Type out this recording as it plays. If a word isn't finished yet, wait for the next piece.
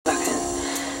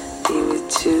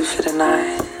with you for the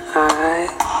night, alright?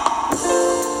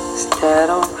 Is that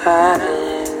alright,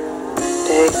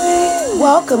 baby?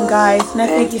 Welcome, guys, and I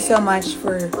thank you so much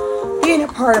for being a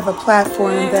part of a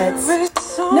platform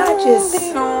that's not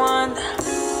just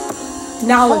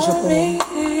knowledgeable,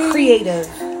 creative,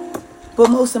 but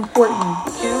most important,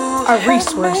 a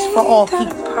resource for all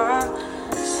people.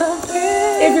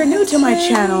 If you're new to my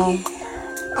channel,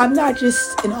 I'm not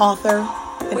just an author,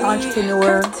 an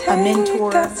entrepreneur, a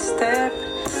mentor,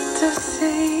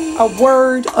 a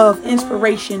word of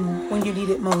inspiration when you need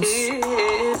it most.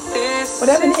 But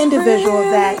I'm an individual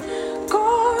that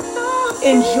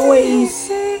enjoys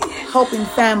helping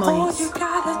families.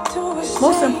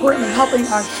 Most importantly, helping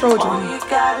our children.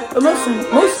 But most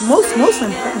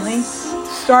importantly,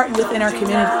 starting within our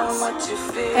communities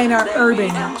and our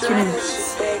urban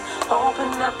communities.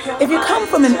 If you come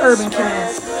from an urban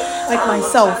community, like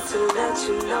myself,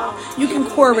 you can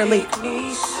correlate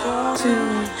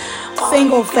to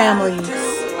single families,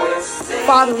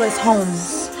 fatherless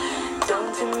homes,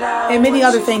 and many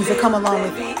other things that come along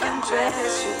with it.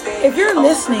 If you're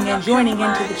listening and joining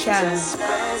into the channel,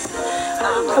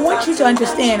 I want you to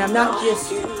understand I'm not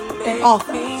just an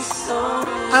author.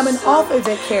 I'm an author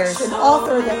that cares, an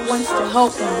author that wants to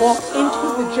help and walk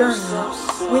into the journey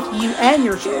with you and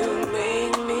your children.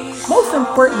 Most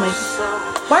importantly,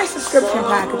 my subscription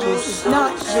packages is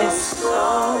not just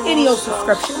any old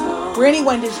subscription where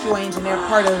anyone just joins and they're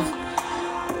part of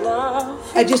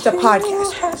just a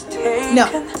podcast. No,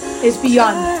 it's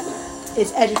beyond that.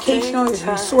 It's educational, it's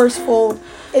resourceful,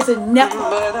 it's a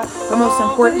network. But most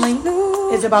importantly,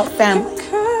 it's about family.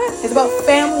 It's about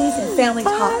families and family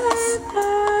ties.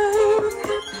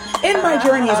 In my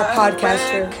journey as a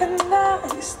podcaster,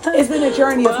 it's been a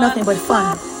journey of nothing but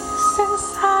fun.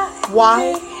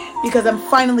 Why? Because I'm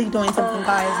finally doing something,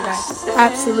 guys, that I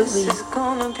absolutely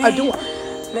adore.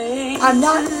 I'm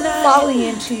not falling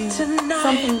into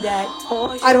something that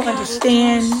I don't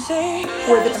understand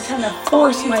or that I'm trying to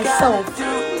force myself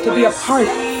to be a part of.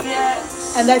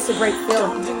 And that's a great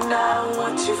feeling.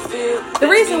 The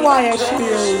reason why I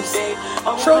choose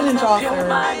children's author,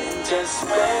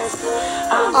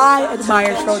 I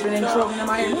admire children and children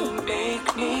admire me.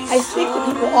 I speak to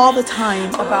people all the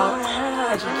time about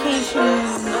education,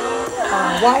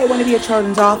 why I want to be a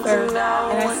children's author, and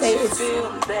I say it's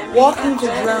walking the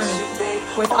journey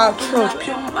with our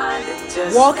children.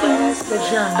 Walking the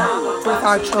journey with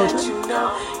our children.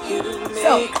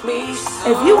 So,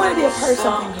 if you want to be a part of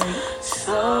something great,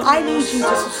 I need you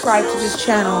to subscribe to this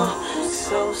channel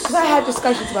because I have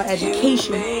discussions about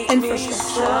education,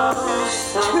 infrastructure,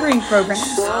 tutoring programs,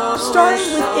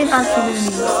 starting within our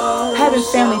communities, having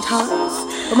family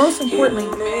ties, but most importantly,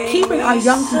 keeping our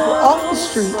young people off the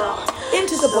street,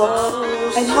 into the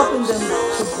books, and helping them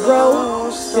to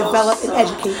grow, develop, and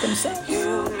educate themselves.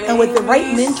 And with the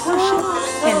right mentorship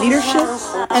and leadership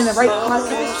and the right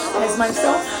podcast as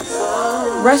myself,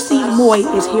 Rusty Moy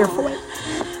is here for it.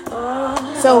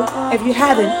 So if you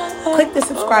haven't, click the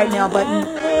subscribe now button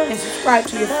and subscribe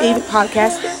to your favorite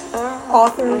podcaster,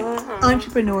 author,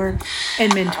 entrepreneur,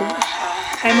 and mentor.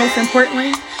 And most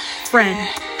importantly, friend.